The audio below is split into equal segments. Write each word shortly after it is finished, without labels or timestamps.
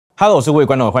Hello， 我是各位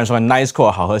观众，欢迎收看 Nice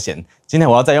Core 好和弦。今天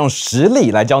我要再用实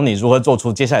力来教你如何做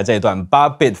出接下来这一段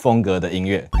8-bit 风格的音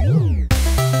乐。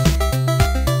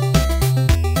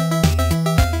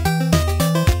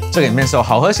这个影片是由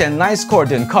好和弦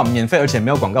nicecore.com 免费而且没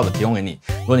有广告的提供给你。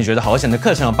如果你觉得好和弦的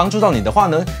课程有帮助到你的话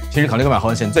呢，请你考虑购买好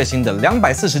和弦最新的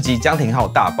240集家庭号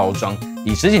大包装，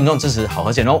以实际行动支持好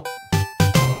和弦哦。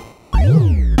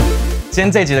今天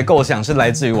这一集的构想是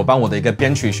来自于我帮我的一个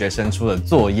编曲学生出的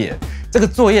作业。这个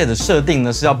作业的设定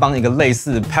呢是要帮一个类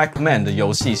似 Pac-Man 的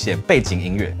游戏写背景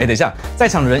音乐。等一下，在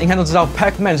场的人应该都知道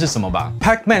Pac-Man 是什么吧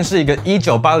 ？Pac-Man 是一个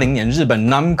1980年日本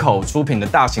Namco 出品的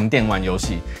大型电玩游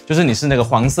戏，就是你是那个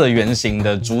黄色圆形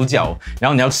的主角，然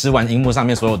后你要吃完荧幕上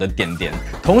面所有的点点，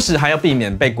同时还要避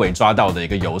免被鬼抓到的一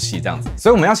个游戏这样子。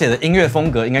所以我们要写的音乐风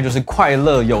格应该就是快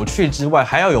乐、有趣之外，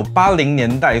还要有80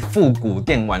年代复古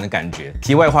电玩的感觉。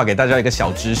题外话给大家一个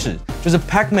小知识，就是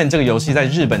Pac-Man 这个游戏在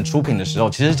日本出品的时候，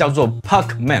其实叫做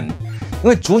Puck-Man， 因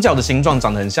为主角的形状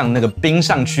长得很像那个冰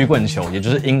上曲棍球，也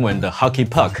就是英文的 Hockey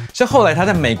Puck， 是后来他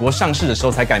在美国上市的时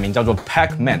候才改名叫做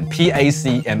Pac-Man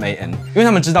P-A-C-M-A-N， 因为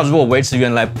他们知道如果维持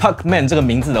原来 Puck-Man 这个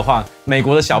名字的话，美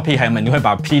国的小屁孩们你会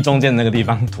把 P 中间的那个地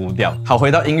方涂掉。好，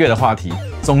回到音乐的话题。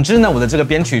总之呢，我的这个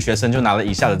编曲学生就拿了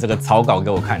以下的这个草稿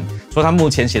给我看，说他目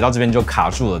前写到这边就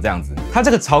卡住了这样子。他这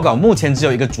个草稿目前只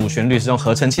有一个主旋律是用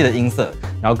合成器的音色，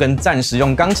然后跟暂时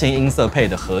用钢琴音色配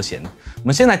的和弦。我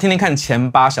们先来听听看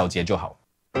前8小节就好。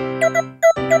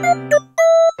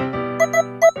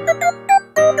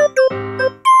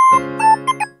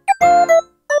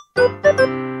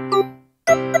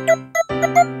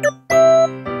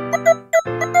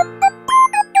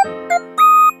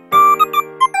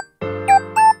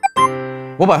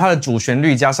我把它的主旋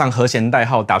律加上和弦代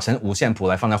号打成五线谱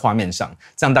来放在画面上，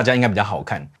这样大家应该比较好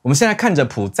看。我们现在看着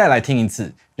谱再来听一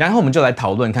次，然后我们就来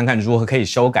讨论看看如何可以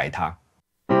修改它。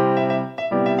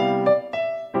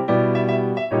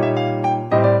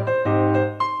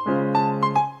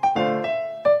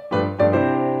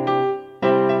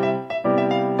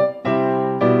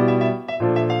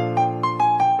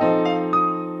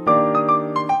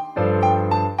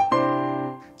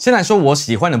先来说我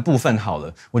喜欢的部分好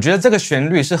了，我觉得这个旋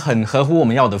律是很合乎我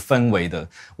们要的氛围的，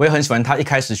我也很喜欢它一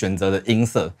开始选择的音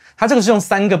色，它这个是用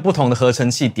3个不同的合成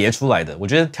器叠出来的，我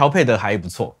觉得调配的还不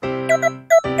错。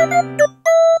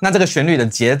那这个旋律的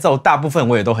节奏大部分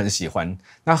我也都很喜欢。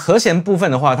那和弦部分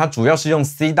的话，它主要是用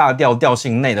C 大调调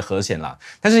性内的和弦啦，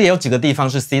但是也有几个地方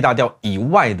是 C 大调以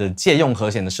外的借用和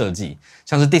弦的设计，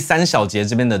像是第3小节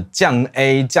这边的降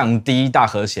A 降 D 大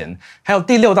和弦，还有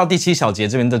第6到第7小节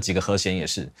这边这几个和弦也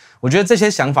是，我觉得这些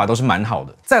想法都是蛮好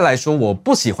的。再来说我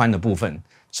不喜欢的部分，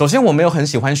首先我没有很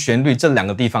喜欢旋律这2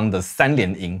个地方的3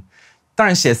连音。当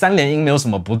然写3连音没有什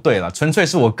么不对啦，纯粹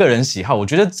是我个人喜好，我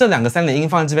觉得这2个3连音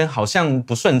放在这边好像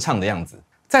不顺畅的样子。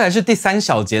再来是第3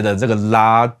小节的这个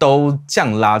拉、哆、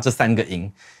降拉这3个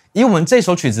音，以我们这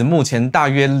首曲子目前大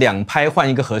约2拍换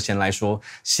一个和弦来说，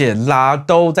写拉、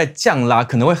哆再降拉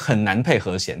可能会很难配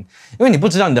和弦，因为你不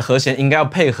知道你的和弦应该要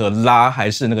配合拉还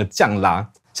是那个降拉。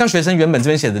像学生原本这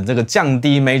边写的这个降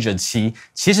D major 7，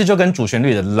其实就跟主旋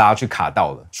律的拉去卡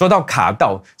到了。说到卡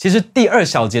到，其实第2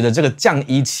小节的这个降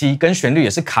1 7跟旋律也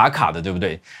是卡卡的，对不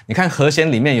对？你看和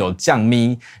弦里面有降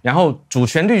咪，然后主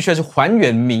旋律却是还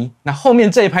原咪，那后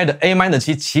面这一拍的 A minor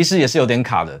 7其实也是有点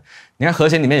卡的。你看和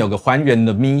弦里面有个还原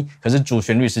的咪，可是主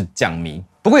旋律是降咪。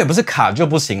不过也不是卡就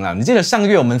不行啦，你记得上个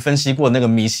月我们分析过那个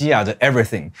米西亚的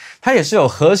Everything， 它也是有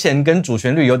和弦跟主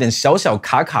旋律有点小小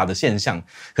卡卡的现象，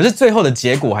可是最后的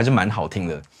结果还是蛮好听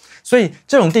的。所以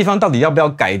这种地方到底要不要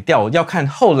改掉，要看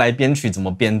后来编曲怎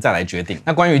么编再来决定。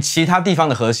那关于其他地方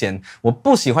的和弦，我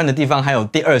不喜欢的地方还有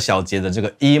第2小节的这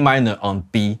个 E minor on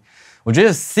B。我觉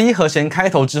得 C 和弦开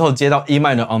头之后接到 E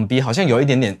minor on B 好像有一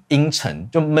点点阴沉，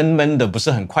就闷闷的，不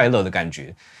是很快乐的感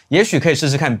觉。也许可以试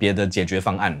试看别的解决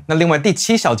方案。那另外第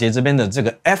7小节这边的这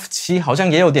个 F7 好像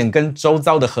也有点跟周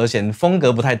遭的和弦风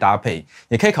格不太搭配，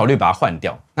也可以考虑把它换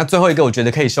掉。那最后一个我觉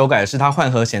得可以修改的是它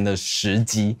换和弦的时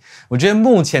机。我觉得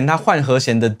目前它换和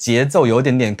弦的节奏有一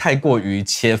点点太过于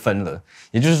切分了，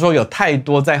也就是说有太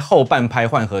多在后半拍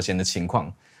换和弦的情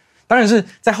况。当然是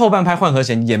在后半拍换和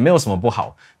弦也没有什么不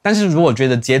好，但是如果觉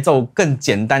得节奏更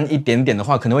简单一点点的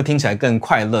话，可能会听起来更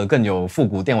快乐，更有复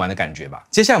古电玩的感觉吧。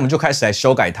接下来我们就开始来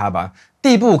修改它吧。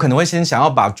第一步可能会先想要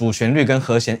把主旋律跟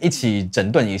和弦一起整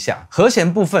顿一下。和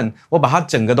弦部分我把它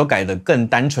整个都改得更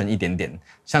单纯一点点，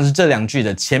像是这2句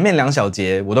的前面2小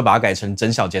节我都把它改成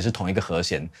整小节是同一个和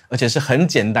弦，而且是很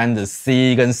简单的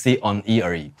C 跟 C on E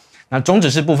而已。那中指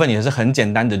式部分也是很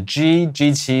简单的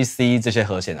G、G7、C 这些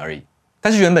和弦而已。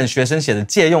但是原本学生写的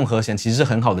借用和弦其实是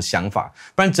很好的想法，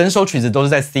不然整首曲子都是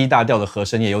在 C 大调的和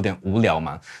声也有点无聊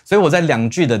嘛。所以我在2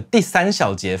句的第3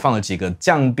小节放了几个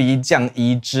降 B、降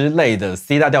E 之类的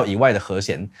C 大调以外的和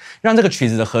弦，让这个曲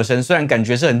子的和声虽然感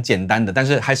觉是很简单的，但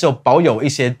是还是有保有一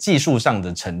些技术上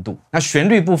的程度。那旋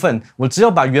律部分，我只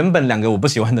有把原本2个我不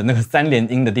喜欢的那个3连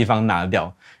音的地方拿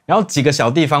掉，然后几个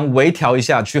小地方微调一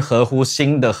下，去合乎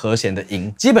新的和弦的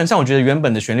音。基本上我觉得原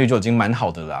本的旋律就已经蛮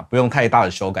好的了啦，不用太大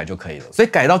的修改就可以了。所以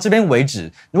改到这边为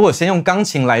止，如果先用钢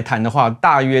琴来弹的话，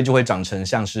大约就会长成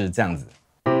像是这样子。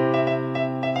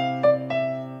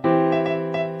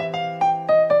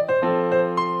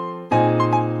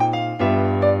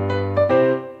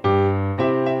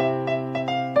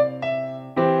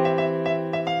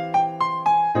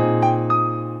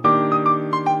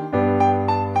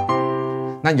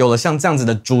那有了像这样子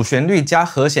的主旋律加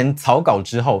和弦草稿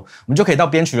之后，我们就可以到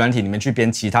编曲软体里面去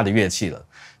编其他的乐器了。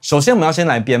首先我们要先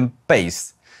来编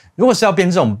bass。如果是要编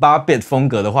这种8-bit 风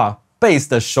格的话， bass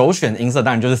的首选音色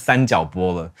当然就是3角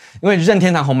拨了，因为任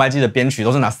天堂红白机的编曲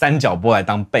都是拿3角拨来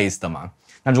当 bass 的嘛。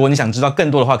那如果你想知道更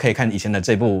多的话，可以看以前的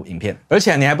这部影片。而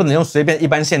且你还不能用随便一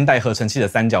般现代合成器的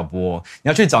3角拨哦，你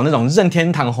要去找那种任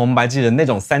天堂红白机的那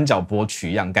种3角拨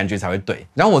取样，感觉才会对。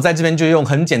然后我在这边就用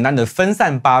很简单的分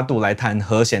散8度来弹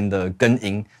和弦的根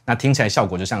音，那听起来效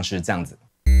果就像是这样子。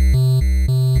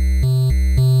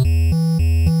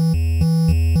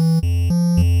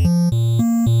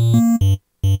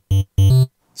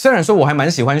虽然说我还蛮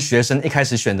喜欢学生一开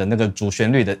始选的那个主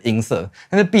旋律的音色，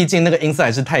但是毕竟那个音色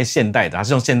还是太现代的，它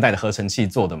是用现代的合成器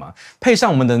做的嘛，配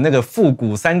上我们的那个复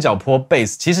古3角拨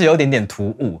bass， 其实有点点突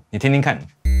兀，你听听看。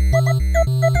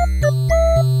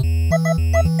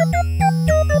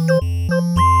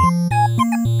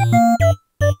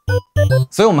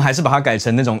所以我们还是把它改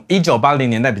成那种1980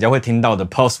年代比较会听到的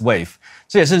pulse wave，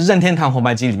 这也是任天堂红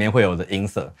白机里面会有的音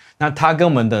色。那它跟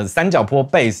我们的3角拨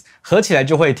bass 合起来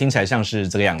就会听起来像是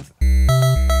这个样子。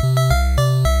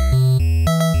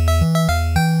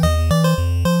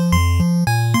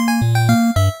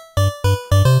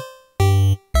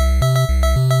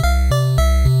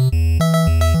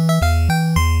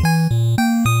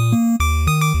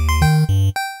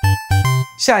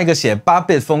下一个写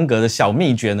8-bit 风格的小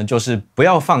秘诀呢，就是不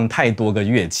要放太多个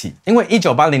乐器，因为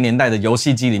1980年代的游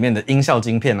戏机里面的音效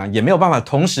晶片啊，也没有办法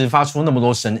同时发出那么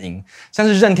多声音。像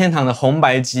是任天堂的红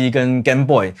白机跟 Game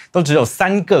Boy 都只有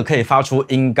3个可以发出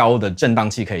音高的振荡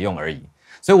器可以用而已。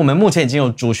所以我们目前已经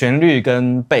有主旋律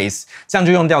跟 bass， 这样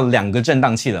就用掉2个振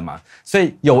荡器了嘛。所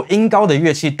以有音高的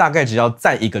乐器大概只要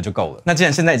再1个就够了。那既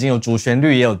然现在已经有主旋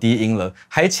律也有低音了，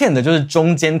还欠的就是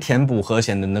中间填补和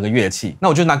弦的那个乐器。那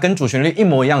我就拿跟主旋律一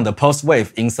模一样的 pulse wave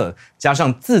音色，加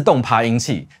上自动爬音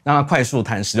器，让它快速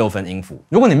弹16分音符。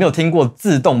如果你没有听过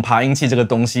自动爬音器这个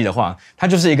东西的话，它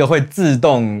就是一个会自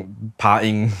动爬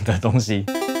音的东西。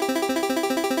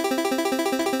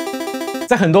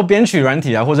在很多编曲软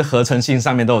体啊，或者合成器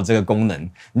上面都有这个功能，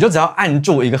你就只要按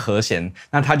住一个和弦，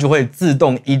那它就会自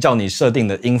动依照你设定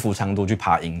的音符长度去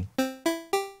爬音。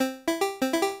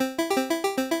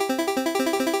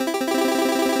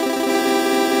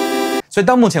所以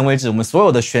到目前为止，我们所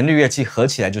有的旋律乐器合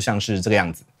起来就像是这个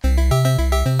样子。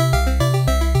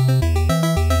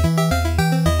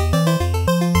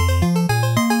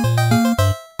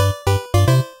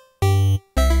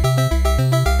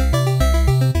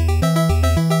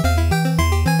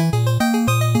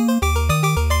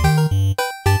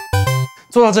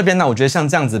做到这边呢，我觉得像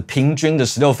这样子平均的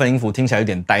16分音符听起来有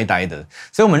点呆呆的，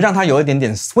所以我们让它有一点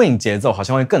点 swing 节奏，好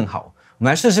像会更好。我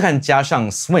们来试试看加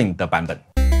上 swing 的版本。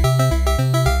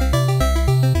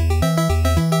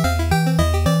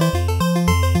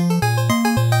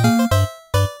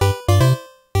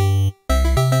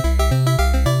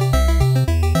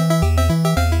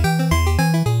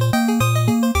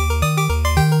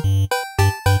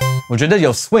我觉得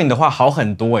有 swing 的话好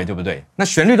很多对不对？那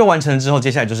旋律都完成了之后，接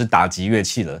下来就是打击乐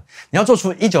器了。你要做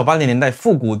出1980年代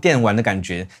复古电玩的感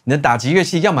觉，你的打击乐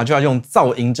器要么就要用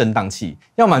噪音振荡器，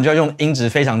要么就要用音质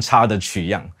非常差的取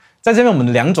样。在这边我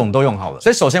们2种都用好了，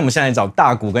所以首先我们先来找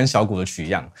大鼓跟小鼓的取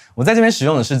样。我在这边使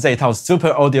用的是这一套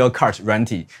Super Audio Cart 软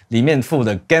体里面附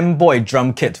的 Game Boy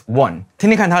Drum Kit 1， 听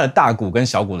听看它的大鼓跟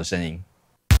小鼓的声音。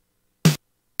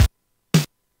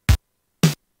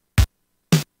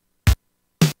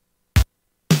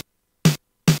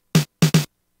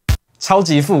超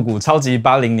级复古，超级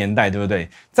80年代，对不对？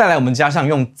再来，我们加上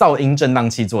用噪音振荡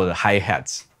器做的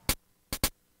Hi-Hat，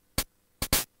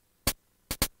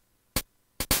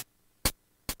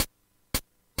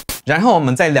 然后我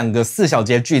们在2个4小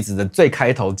节句子的最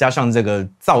开头加上这个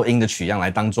噪音的取样来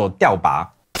当做调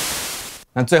拔，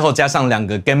那最后加上2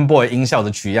个 Game Boy 音效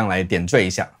的取样来点缀一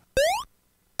下。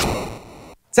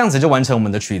这样子就完成我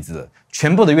们的曲子了。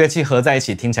全部的乐器合在一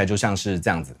起，听起来就像是这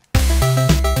样子。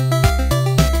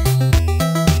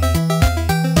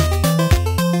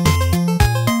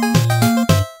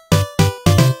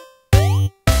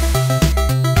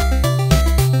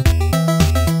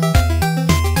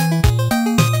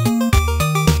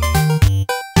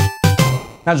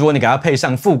那如果你给它配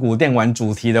上复古电玩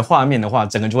主题的画面的话，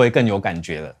整个就会更有感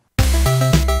觉了。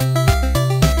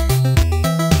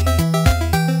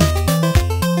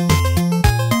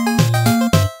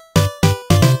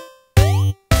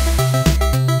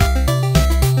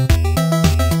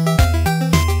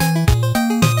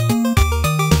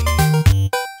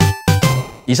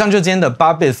以上就是今天的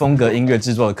8-bit 风格音乐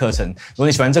制作的课程。如果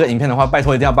你喜欢这个影片的话，拜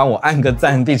托一定要帮我按个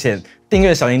赞，并且订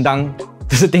阅小铃铛，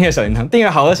不是订阅小铃铛，订阅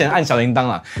好和弦按小铃铛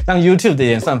啦，让 YouTube 的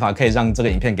演算法可以让这个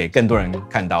影片给更多人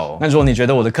看到哦。那如果你觉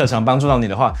得我的课程帮助到你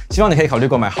的话，希望你可以考虑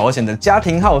购买好和弦的家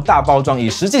庭号大包装，以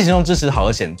实际行动支持好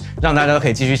和弦，让大家都可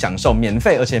以继续享受免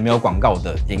费而且没有广告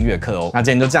的音乐课哦。那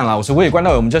今天就这样啦，我是无尾关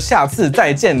道伟，我们就下次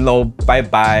再见喽，拜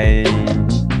拜。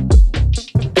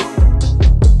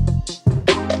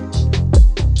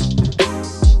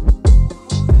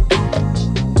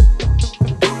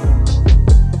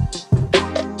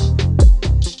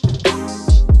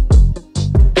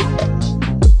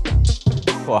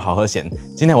好和弦，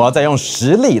今天我要再用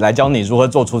实力来教你如何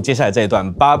做出接下来这一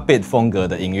段8-bit 风格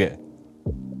的音乐。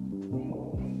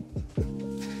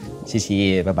谢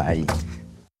谢，拜拜。